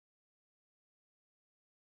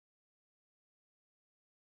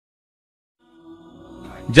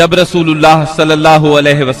جب رسولullah sallallahu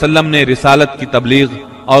alaihi wasallam نے رسالت کی تبلیغ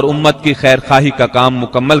اور امت کی خیر خواہی کا کام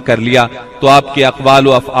مکمل کر لیا تو آپ کے اقوال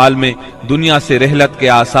و افعال میں دنیا سے رحلت کے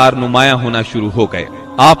آثار نمایاں ہونا شروع ہو گئے۔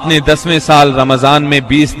 آپ نے 10ویں سال رمضان میں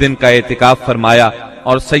 20 دن کا اعتکاف فرمایا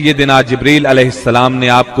اور سیدنا جبریل علیہ السلام نے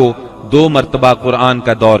آپ کو 2 مرتبہ قرآن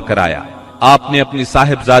کا دور کرایا۔ آپ نے اپنی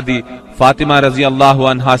صاحبزادی فاطمہ رضی اللہ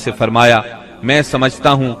عنہا سے فرمایا، میں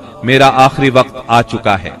سمجھتا ہوں میرا آخری وقت آ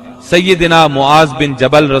چکا ہے۔ سیدنا معاذ بن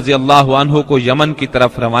جبل رضی اللہ عنہ کو یمن کی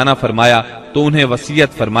طرف روانہ فرمایا تو انہیں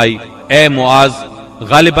وصیت فرمائی، اے معاذ،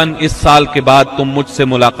 غالباً اس سال کے بعد تم مجھ سے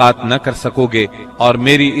ملاقات نہ کر سکو گے اور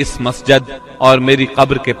میری اس مسجد اور میری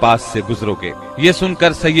قبر کے پاس سے گزرو گے۔ یہ سن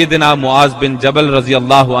کر سیدنا معاذ بن جبل رضی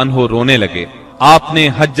اللہ عنہ رونے لگے۔ آپ نے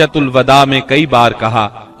حجۃ الوداع میں کئی بار کہا،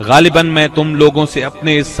 غالباً میں تم لوگوں سے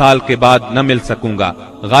اپنے اس سال کے بعد نہ مل سکوں گا،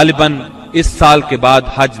 غالباً اس سال کے بعد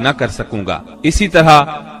حج نہ کر سکوں گا۔ اسی طرح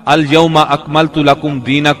الیوم اکملت لکم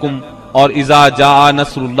دینکم اور اذا جاء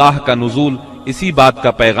نصر اللہ کا نزول اسی بات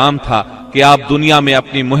کا پیغام تھا کہ آپ دنیا میں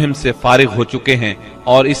اپنی مہم سے فارغ ہو چکے ہیں،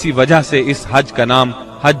 اور اسی وجہ سے اس حج کا نام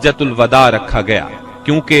حجۃ الوداع رکھا گیا،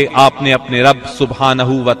 کیونکہ آپ نے اپنے رب سبحانہ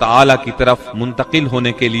و تعالی کی طرف منتقل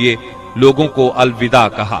ہونے کے لیے لوگوں کو الوداع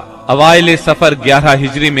کہا۔ اوائل سفر 11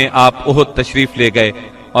 ہجری میں آپ احد تشریف لے گئے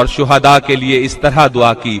اور شہداء کے لیے اس طرح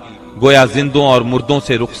دعا کی گویا زندوں اور مردوں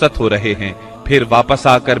سے رخصت ہو رہے ہیں۔ پھر واپس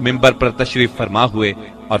آ کر منبر پر تشریف فرما ہوئے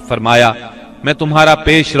اور فرمایا، میں تمہارا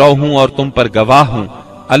پیش رو ہوں اور تم پر گواہ ہوں،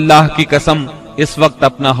 اللہ کی قسم اس وقت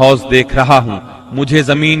اپنا حوض دیکھ رہا ہوں، مجھے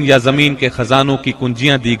زمین یا زمین کے خزانوں کی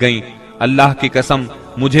کنجیاں دی گئیں، اللہ کی قسم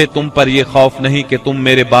مجھے تم پر یہ خوف نہیں کہ تم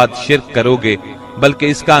میرے بعد شرک کرو گے، بلکہ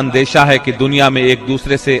اس کا اندیشہ ہے کہ دنیا میں ایک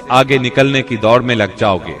دوسرے سے آگے نکلنے کی دوڑ میں لگ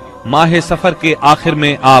جاؤ گے۔ ماہ سفر کے آخر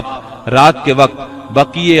میں آپ رات کے وقت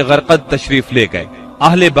بقیع غرقد تشریف لے گئے،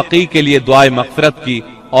 اہل بقیع کے لیے دعائے مغفرت کی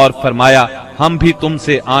اور فرمایا، ہم بھی تم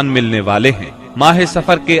سے آن ملنے والے ہیں۔ ماہ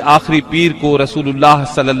سفر کے آخری پیر کو رسول اللہ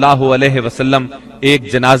صلی اللہ علیہ وسلم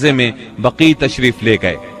ایک جنازے میں بقیع تشریف لے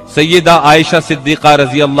گئے۔ سیدہ عائشہ صدیقہ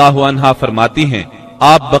رضی اللہ عنہا فرماتی ہیں،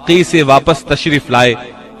 آپ بقیع سے واپس تشریف لائے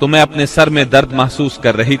تو میں اپنے سر میں درد محسوس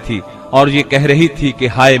کر رہی تھی اور یہ کہہ رہی تھی کہ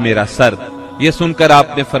ہائے میرا سر۔ یہ سن کر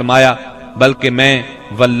آپ نے فرمایا، بلکہ میں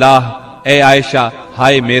واللہ اے عائشہ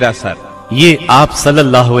ہائے میرا سر۔ یہ آپ صلی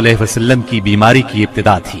اللہ علیہ وسلم کی بیماری کی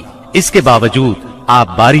ابتدا تھی، اس کے باوجود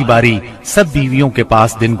آپ باری باری سب بیویوں کے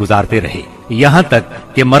پاس دن گزارتے رہے، یہاں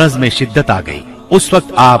تک کہ مرض میں شدت آ گئی۔ اس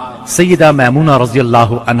وقت آپ سیدہ میمونہ رضی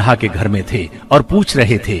اللہ عنہا کے گھر میں تھے اور پوچھ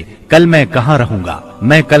رہے تھے، کل میں کہاں رہوں گا،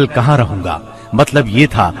 میں کل کہاں رہوں گا؟ مطلب یہ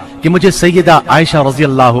تھا کہ مجھے سیدہ عائشہ رضی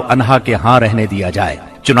اللہ عنہا کے ہاں رہنے دیا جائے۔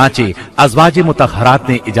 چنانچہ ازواج مطہرات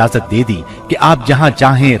نے اجازت دے دی کہ آپ جہاں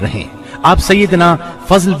چاہیں رہیں۔ آپ سیدنا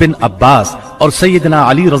فضل بن عباس اور سیدنا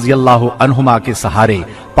علی رضی اللہ عنہما کے سہارے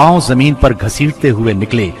پاؤں زمین پر گھسیٹتے ہوئے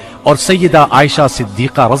نکلے اور سیدہ عائشہ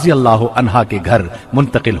صدیقہ رضی اللہ عنہا کے گھر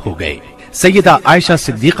منتقل ہو گئے۔ سیدہ عائشہ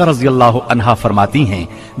صدیقہ رضی اللہ عنہا فرماتی ہیں،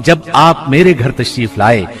 جب آپ میرے گھر تشریف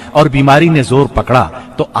لائے اور بیماری نے زور پکڑا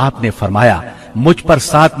تو آپ نے فرمایا، مجھ پر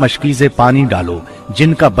 7 مشکیزیں پانی ڈالو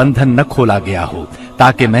جن کا بندھن نہ کھولا گیا ہو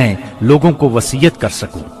تاکہ میں لوگوں کو وصیت کر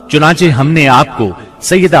سکوں۔ چنانچہ ہم نے آپ کو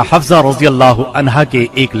سیدہ حفصہ رضی اللہ عنہا کے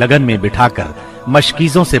ایک لگن میں بٹھا کر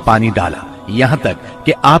مشکیزوں سے پانی ڈالا، یہاں تک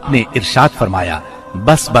کہ آپ نے ارشاد فرمایا،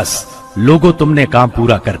 بس بس لوگوں تم نے کام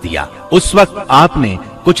پورا کر دیا۔ اس وقت آپ نے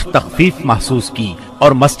کچھ تخفیف محسوس کی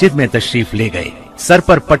اور مسجد میں تشریف لے گئے۔ سر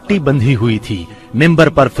پر پٹی بندھی ہوئی تھی، منبر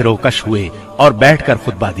پر فروکش ہوئے اور بیٹھ کر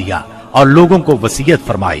خطبہ دیا اور لوگوں کو وصیت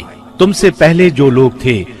فرمائی، تم سے پہلے جو لوگ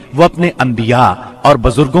تھے وہ اپنے انبیاء اور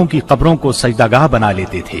بزرگوں کی قبروں کو سجدہ بنا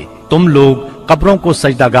لیتے تھے، تم لوگ قبروں کو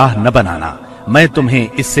سجدہ نہ بنانا، میں تمہیں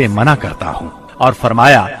اس سے منع کرتا ہوں۔ اور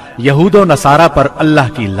فرمایا، یہود و نصارہ پر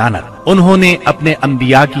اللہ کی لعنت، انہوں نے اپنے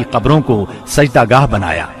انبیاء کی قبروں کو سجدہ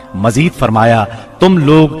بنایا۔ مزید فرمایا، تم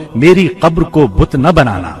لوگ میری قبر کو بت نہ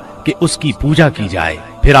بنانا کہ اس کی پوجا کی جائے۔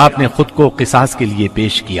 پھر آپ نے خود کو قصاص کے لیے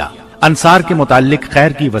پیش کیا، انصار کے متعلق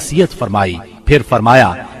خیر کی وصیت فرمائی۔ پھر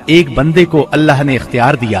فرمایا، ایک بندے کو اللہ نے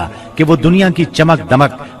اختیار دیا کہ وہ دنیا کی چمک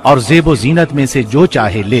دمک اور زیب و زینت میں سے جو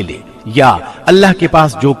چاہے لے لے، یا اللہ کے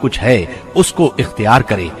پاس جو کچھ ہے اس کو اختیار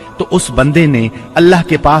کرے، تو اس بندے نے اللہ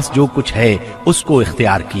کے پاس جو کچھ ہے اس کو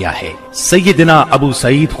اختیار کیا ہے۔ سیدنا ابو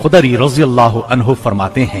سعید خدری رضی اللہ عنہ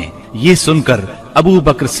فرماتے ہیں، یہ سن کر ابو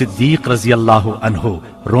بکر صدیق رضی اللہ عنہ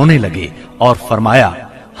رونے لگے اور فرمایا،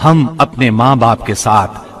 ہم اپنے ماں باپ کے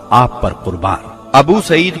ساتھ آپ پر قربان۔ ابو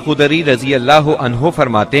سعید خدری رضی اللہ عنہ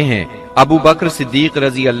فرماتے ہیں، ابو بکر صدیق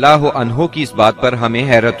رضی اللہ عنہ کی اس بات پر ہمیں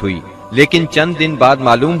حیرت ہوئی، لیکن چند دن بعد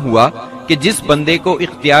معلوم ہوا کہ جس بندے کو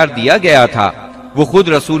اختیار دیا گیا تھا وہ خود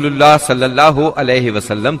رسول اللہ صلی اللہ علیہ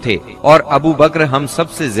وسلم تھے اور ابو بکر ہم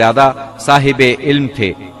سب سے زیادہ صاحب علم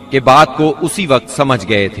تھے کہ بات کو اسی وقت سمجھ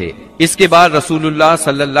گئے تھے۔ اس کے بعد رسول اللہ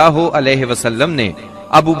صلی اللہ علیہ وسلم نے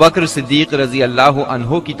ابو بکر صدیق رضی اللہ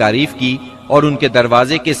عنہ کی تعریف کی اور ان کے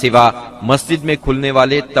دروازے کے سوا مسجد میں کھلنے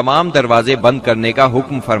والے تمام دروازے بند کرنے کا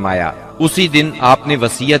حکم فرمایا۔ اسی دن آپ نے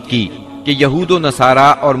وصیت کی کہ یہود و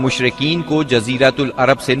نصارہ اور مشرکین کو جزیرۃ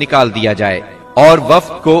العرب سے نکال دیا جائے اور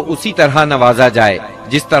وفد کو اسی طرح نوازا جائے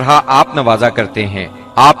جس طرح آپ نوازا کرتے ہیں۔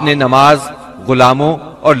 آپ نے نماز، غلاموں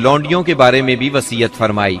اور لونڈیوں کے بارے میں بھی وصیت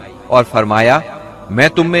فرمائی اور فرمایا، میں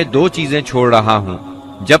تم میں دو چیزیں چھوڑ رہا ہوں،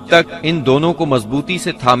 جب تک ان دونوں کو مضبوطی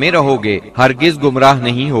سے تھامے رہو گے ہرگز گمراہ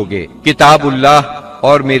نہیں ہوگے، کتاب اللہ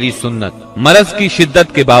اور میری سنت۔ مرض کی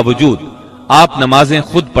شدت کے باوجود آپ نمازیں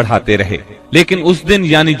خود پڑھاتے رہے، لیکن اس دن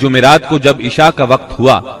یعنی جمعرات کو جب عشاء کا وقت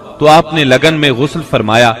ہوا تو آپ نے لگن میں غسل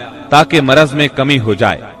فرمایا تاکہ مرض میں کمی ہو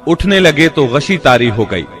جائے۔ اٹھنے لگے تو غشی طاری ہو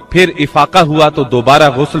گئی، پھر افاقہ ہوا تو دوبارہ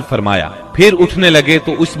غسل فرمایا، پھر اٹھنے لگے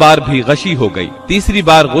تو اس بار بھی غشی ہو گئی، تیسری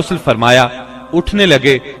بار غسل فرمایا، اٹھنے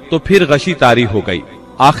لگے تو پھر غشی طاری ہو گئی۔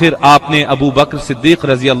 آخر آپ نے ابو بکر صدیق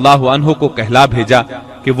رضی اللہ عنہ کو کہلا بھیجا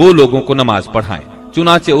کہ وہ لوگوں کو نماز پڑھائیں۔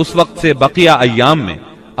 چنانچہ اس وقت سے بقیہ ایام میں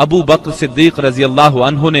ابو بکر صدیق رضی اللہ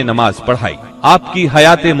عنہ نے نماز پڑھائی۔ آپ کی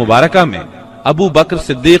حیات مبارکہ میں ابو بکر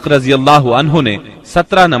صدیق رضی اللہ عنہ نے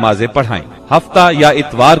 17 نمازیں پڑھائیں۔ ہفتہ یا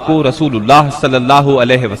اتوار کو رسول اللہ صلی اللہ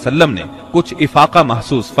علیہ وسلم نے کچھ افاقہ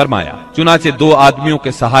محسوس فرمایا، چنانچہ 2 آدمیوں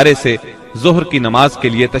کے سہارے سے ظہر کی نماز کے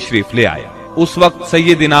لیے تشریف لے آئے۔ اس وقت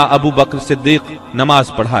سیدنا ابو بکر صدیق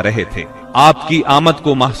نماز پڑھا رہے تھے۔ آپ کی آمد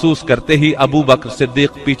کو محسوس کرتے ہی ابو بکر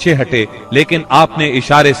صدیق پیچھے ہٹے، لیکن آپ نے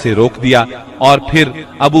اشارے سے روک دیا اور پھر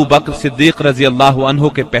ابو بکر صدیق رضی اللہ عنہ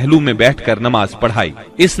کے پہلو میں بیٹھ کر نماز پڑھائی۔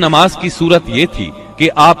 اس نماز کی صورت یہ تھی کہ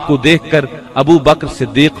آپ کو دیکھ کر ابو بکر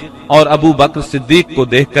صدیق اور ابو بکر صدیق کو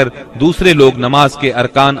دیکھ کر دوسرے لوگ نماز کے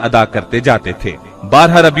ارکان ادا کرتے جاتے تھے۔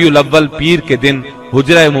 12 ربیع الاول پیر کے دن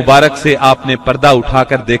حجرہ مبارک سے آپ نے پردہ اٹھا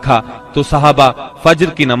کر دیکھا تو صحابہ فجر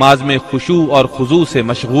کی نماز میں خشوع اور خضوع سے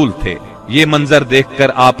مشغول تھے۔ یہ منظر دیکھ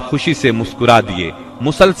کر آپ خوشی سے مسکرا دیے۔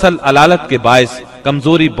 مسلسل علالت کے باعث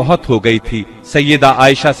کمزوری بہت ہو گئی تھی۔ سیدہ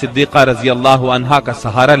عائشہ صدیقہ رضی اللہ عنہا کا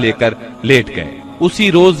سہارا لے کر لیٹ گئے۔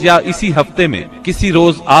 اسی روز یا اسی ہفتے میں کسی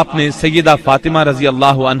روز آپ نے سیدہ فاطمہ رضی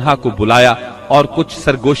اللہ عنہا کو بلایا اور کچھ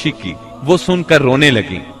سرگوشی کی، وہ سن کر رونے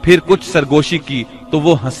لگی، پھر کچھ سرگوشی کی تو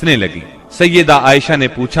وہ ہنسنے لگی۔ سیدہ عائشہ نے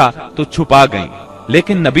پوچھا تو چھپا گئیں،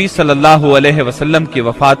 لیکن نبی صلی اللہ علیہ وسلم کی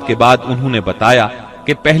وفات کے بعد انہوں نے بتایا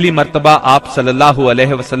کہ پہلی مرتبہ آپ صلی اللہ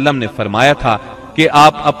علیہ وسلم نے فرمایا تھا کہ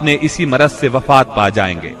آپ اپنے اسی مرض سے وفات پا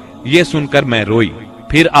جائیں گے۔ یہ سن کر میں روئی۔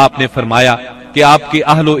 پھر آپ نے فرمایا کہ آپ کے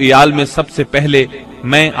اہل و عیال میں سب سے پہلے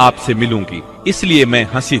میں آپ سے ملوں گی، اس لیے میں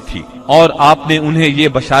ہنسی تھی، اور آپ نے انہیں یہ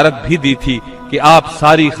بشارت بھی دی تھی کہ آپ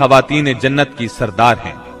ساری خواتین جنت کی سردار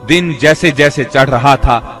ہیں۔ دن جیسے جیسے چڑھ رہا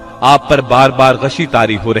تھا آپ پر بار بار غشی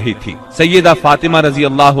طاری ہو رہی تھی۔ سیدہ فاطمہ رضی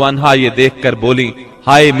اللہ عنہا یہ دیکھ کر بولی،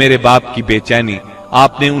 ہائے میرے باپ کی بے چینی۔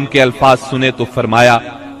 آپ نے ان کے الفاظ سنے تو فرمایا،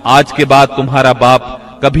 آج کے بعد تمہارا باپ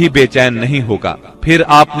کبھی بے چین نہیں ہوگا۔ پھر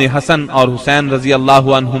آپ نے حسن اور حسین رضی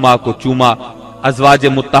اللہ عنہما کو چوما، ازواج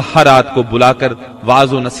مطہرات کو بلا کر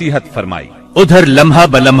واعظ و نصیحت فرمائی۔ ادھر لمحہ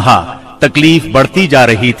بلمحہ تکلیف بڑھتی جا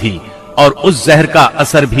رہی تھی اور اس زہر کا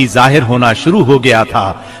اثر بھی ظاہر ہونا شروع ہو گیا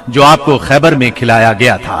تھا جو آپ کو خیبر میں کھلایا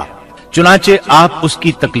گیا تھا۔ چنانچہ آپ اس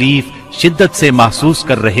کی تکلیف شدت سے محسوس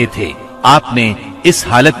کر رہے تھے۔ آپ نے اس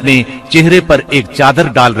حالت میں چہرے پر ایک چادر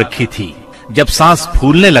ڈال رکھی تھی، جب سانس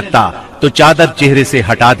پھولنے لگتا تو چادر چہرے سے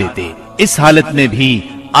ہٹا دیتے۔ اس حالت میں بھی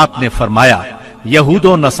آپ نے فرمایا، یہود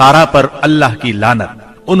و نصارہ پر اللہ کی لعنت،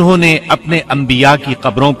 انہوں نے اپنے انبیاء کی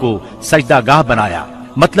قبروں کو سجدہ گاہ بنایا۔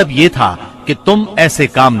 مطلب یہ تھا کہ تم ایسے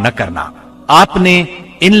کام نہ کرنا۔ آپ نے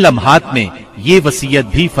ان لمحات میں یہ وصیت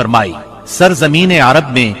بھی فرمائی، سرزمین عرب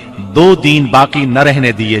میں 2 دین باقی نہ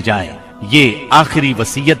رہنے دیے جائیں۔ یہ آخری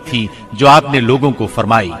وصیت تھی جو آپ نے لوگوں کو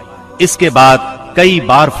فرمائی۔ اس کے بعد کئی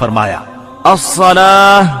بار فرمایا،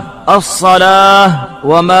 الصلاة الصلاة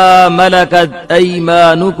وما ملکت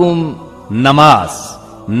ایمانکم، نماز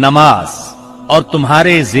نماز اور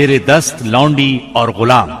تمہارے زیر دست لونڈی اور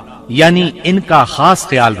غلام، یعنی ان کا خاص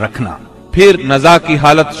خیال رکھنا۔ پھر نزا کی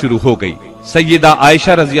حالت شروع ہو گئی۔ سیدہ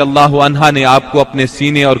عائشہ رضی اللہ عنہا نے آپ کو اپنے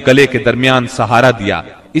سینے اور گلے کے درمیان سہارا دیا۔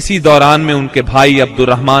 اسی دوران میں ان کے بھائی عبد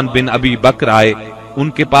الرحمن بن ابی بکر آئے۔ ان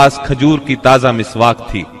کے پاس کھجور کی تازہ مسواک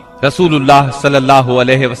تھی۔ رسول اللہ صلی اللہ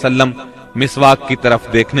علیہ وسلم مسواک کی طرف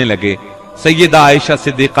دیکھنے لگے۔ سیدہ عائشہ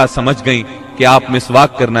صدیقہ سمجھ گئیں کہ آپ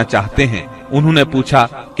مسواک کرنا چاہتے ہیں۔ انہوں نے پوچھا،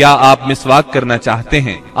 کیا آپ مسواک کرنا چاہتے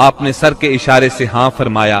ہیں؟ آپ نے سر کے اشارے سے ہاں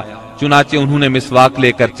فرمایا۔ چنانچہ انہوں نے مسواک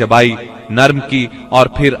لے کر چبائی، نرم کی اور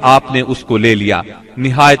پھر آپ نے اس کو لے لیا۔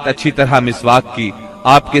 نہایت اچھی طرح مسواک کی۔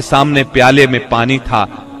 آپ کے سامنے پیالے میں پانی تھا،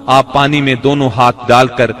 آپ پانی میں دونوں ہاتھ ڈال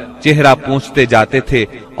کر چہرہ پوچھتے جاتے تھے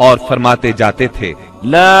اور فرماتے جاتے تھے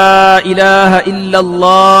لا الہ الا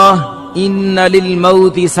اللہ ان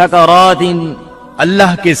للموت سکرات،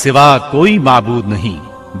 اللہ کے سوا کوئی معبود نہیں،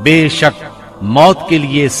 بے شک موت کے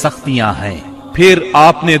لیے سختیاں ہیں۔ پھر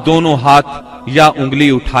آپ نے دونوں ہاتھ یا انگلی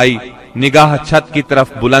اٹھائی، نگاہ چھت کی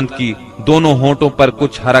طرف بلند کی، دونوں ہونٹوں پر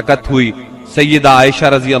کچھ حرکت ہوئی۔ سیدہ عائشہ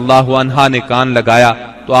رضی اللہ عنہا نے کان لگایا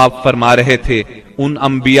تو آپ فرما رہے تھے ان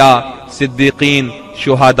انبیاء، صدیقین،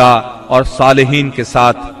 شہداء اور صالحین کے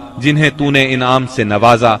ساتھ جنہیں تو نے انعام سے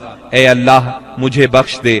نوازا، اے اللہ مجھے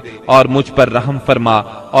بخش دے اور مجھ پر رحم فرما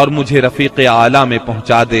اور مجھے رفیق اعلیٰ میں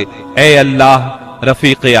پہنچا دے، اے اللہ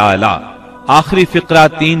رفیق اعلیٰ۔ آخری فقرہ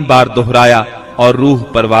 3 بار دہرایا اور روح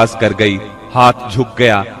پرواز کر گئی، ہاتھ جھک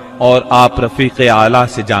گیا اور آپ رفیق اعلیٰ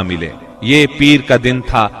سے جا ملے۔ یہ پیر کا دن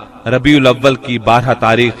تھا، ربیع الاول کی 12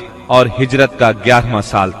 تاریخ اور ہجرت کا 11واں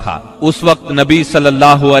سال تھا۔ اس وقت نبی صلی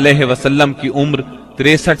اللہ علیہ وسلم کی عمر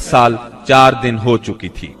 63 سال 4 دن ہو چکی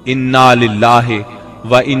تھی۔ انا للہ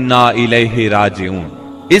و انا الیہ راجعون۔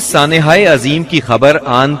 اس سانحہ عظیم کی خبر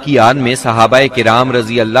آن کی آن میں صحابہ کرام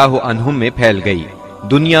رضی اللہ عنہم میں پھیل گئی،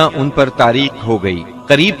 دنیا ان پر تاریک ہو گئی۔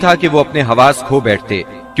 قریب تھا کہ وہ اپنے حواس کھو بیٹھتے،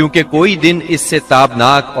 کیونکہ کوئی دن اس سے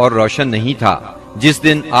تابناک اور روشن نہیں تھا جس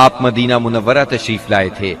دن آپ مدینہ منورہ تشریف لائے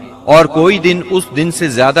تھے، اور کوئی دن اس دن سے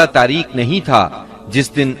زیادہ تاریک نہیں تھا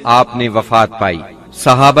جس دن آپ نے وفات پائی۔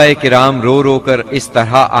 صحابہ کرام رو رو کر اس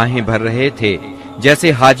طرح آہیں بھر رہے تھے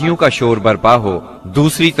جیسے حاجیوں کا شور برپا ہو۔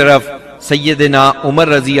 دوسری طرف سیدنا عمر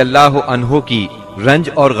رضی اللہ عنہ کی رنج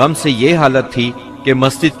اور غم سے یہ حالت تھی کہ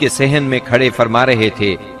مسجد کے صحن میں کھڑے فرما رہے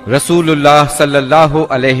تھے رسول اللہ صلی اللہ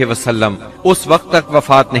علیہ وسلم اس وقت تک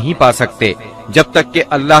وفات نہیں پا سکتے جب تک کہ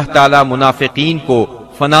اللہ تعالی منافقین کو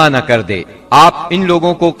فنا نہ کر دے۔ آپ ان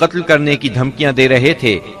لوگوں کو قتل کرنے کی دھمکیاں دے رہے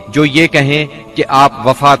تھے جو یہ کہیں کہ آپ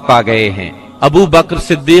وفات پا گئے ہیں۔ ابو بکر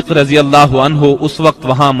صدیق رضی اللہ عنہ اس وقت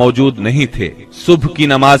وہاں موجود نہیں تھے۔ صبح کی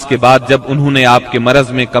نماز کے بعد جب انہوں نے آپ کے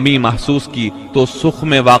مرض میں کمی محسوس کی تو سخ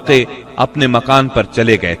میں واقع اپنے مکان پر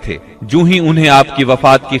چلے گئے تھے۔ جو ہی انہیں آپ کی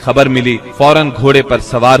وفات کی خبر ملی فوراً گھوڑے پر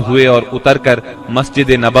سوار ہوئے اور اتر کر مسجد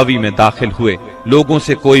نبوی میں داخل ہوئے۔ لوگوں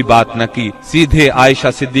سے کوئی بات نہ کی، سیدھے عائشہ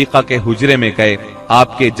صدیقہ کے حجرے میں گئے،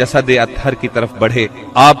 آپ کے جسد اطہر کی طرف بڑھے۔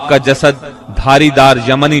 آپ کا جسد دھاری دار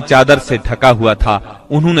یمنی چادر سے ڈھکا ہوا تھا۔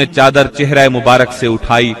 انہوں نے چادر چہرہ مبارک سے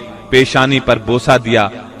اٹھائی، پیشانی پر بوسہ دیا،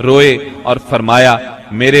 روئے اور فرمایا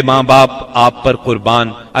میرے ماں باپ آپ پر قربان،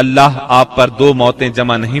 اللہ آپ پر 2 موتیں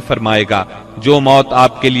جمع نہیں فرمائے گا، جو موت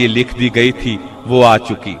آپ کے لیے لکھ دی گئی تھی وہ آ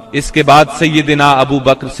چکی۔ اس کے بعد سیدنا ابو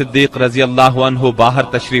بکر صدیق رضی اللہ عنہ باہر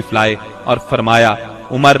تشریف لائے اور فرمایا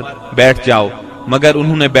عمر بیٹھ جاؤ، مگر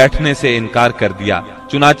انہوں نے بیٹھنے سے انکار کر دیا۔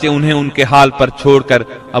 چنانچہ انہیں ان کے حال پر چھوڑ کر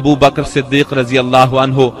ابو بکر صدیق رضی اللہ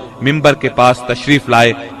عنہ منبر کے پاس تشریف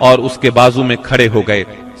لائے اور اس کے بازو میں کھڑے ہو گئے۔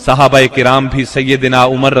 صحابہ کرام بھی سیدنا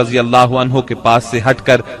عمر رضی اللہ عنہ کے پاس سے ہٹ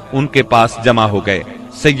کر ان کے پاس جمع ہو گئے۔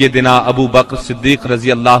 سیدنا ابو بکر صدیق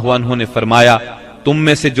رضی اللہ عنہ نے فرمایا تم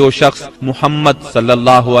میں سے جو شخص محمد صلی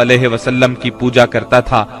اللہ علیہ وسلم کی پوجا کرتا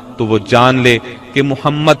تھا تو وہ جان لے کہ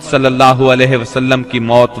محمد صلی اللہ علیہ وسلم کی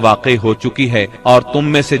موت واقع ہو چکی ہے، اور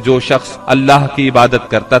تم میں سے جو شخص اللہ کی عبادت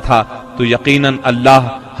کرتا تھا تو یقیناً اللہ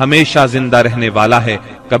ہمیشہ زندہ رہنے والا ہے،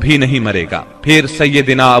 کبھی نہیں مرے گا۔ پھر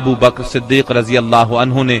سیدنا ابو بکر صدیق رضی اللہ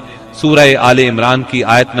عنہ نے سورہ آل عمران کی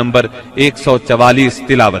آیت نمبر 144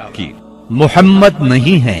 تلاوت کی۔ محمد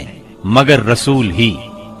نہیں ہے مگر رسول ہی،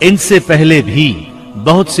 ان سے پہلے بھی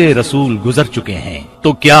بہت سے رسول گزر چکے ہیں،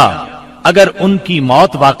 تو کیا اگر ان کی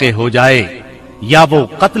موت واقع ہو جائے یا وہ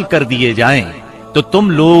قتل کر دیے جائیں تو تم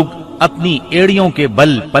لوگ اپنی ایڑیوں کے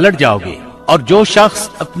بل پلٹ جاؤ گے؟ اور جو شخص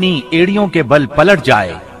اپنی ایڑیوں کے بل پلٹ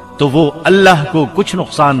جائے تو وہ اللہ کو کچھ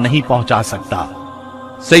نقصان نہیں پہنچا سکتا۔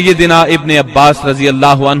 سیدنا ابن عباس رضی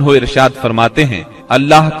اللہ عنہ ارشاد فرماتے ہیں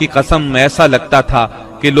اللہ کی قسم ایسا لگتا تھا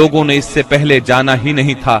کہ لوگوں نے اس سے پہلے جانا ہی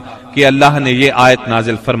نہیں تھا کہ اللہ نے یہ آیت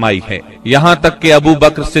نازل فرمائی ہے۔ یہاں تک کہ ابو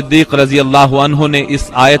بکر صدیق رضی اللہ عنہ نے اس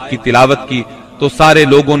آیت کی تلاوت کی تو سارے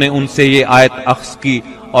لوگوں نے ان سے یہ آیت اخذ کی،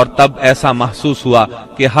 اور تب ایسا محسوس ہوا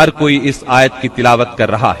کہ ہر کوئی اس آیت کی تلاوت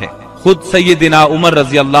کر رہا ہے۔ خود سیدنا عمر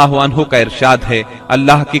رضی اللہ عنہ کا ارشاد ہے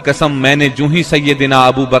اللہ کی قسم میں نے جو ہی سیدنا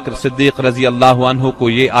ابو بکر صدیق رضی اللہ عنہ کو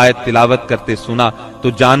یہ آیت تلاوت کرتے سنا تو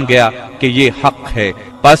جان گیا کہ یہ حق ہے،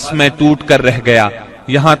 پس میں ٹوٹ کر رہ گیا،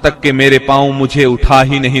 یہاں تک کہ میرے پاؤں مجھے اٹھا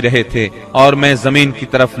ہی نہیں رہے تھے اور میں زمین کی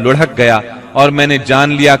طرف لڑھک گیا، اور میں نے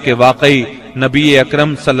جان لیا کہ واقعی نبی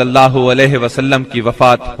اکرم صلی اللہ علیہ وسلم کی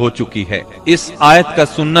وفات ہو چکی ہے۔ اس آیت کا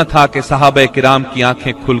سننا تھا کہ صحابہ کرام کی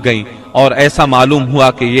آنکھیں کھل گئیں اور ایسا معلوم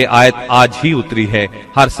ہوا کہ یہ آیت آج ہی اتری ہے۔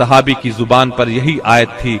 ہر صحابی کی زبان پر یہی آیت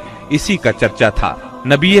تھی، اسی کا چرچا تھا۔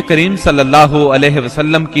 نبی کریم صلی اللہ علیہ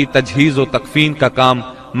وسلم کی تجہیز و تکفین کا کام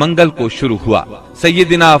منگل کو شروع ہوا۔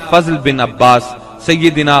 سیدنا فضل بن عباس،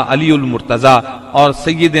 سیدنا علی المرتضی اور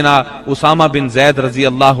سیدنا اسامہ بن زید رضی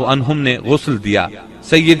اللہ عنہم نے غسل دیا۔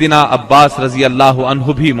 سیدنا عباس رضی اللہ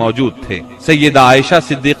عنہ بھی موجود تھے۔ سیدہ عائشہ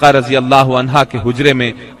صدیقہ رضی اللہ عنہا کے حجرے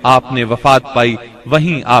میں آپ نے وفات پائی،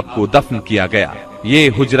 وہیں آپ کو دفن کیا گیا۔ یہ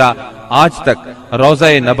حجرہ آج تک روضہ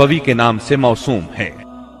نبوی کے نام سے موسوم ہے۔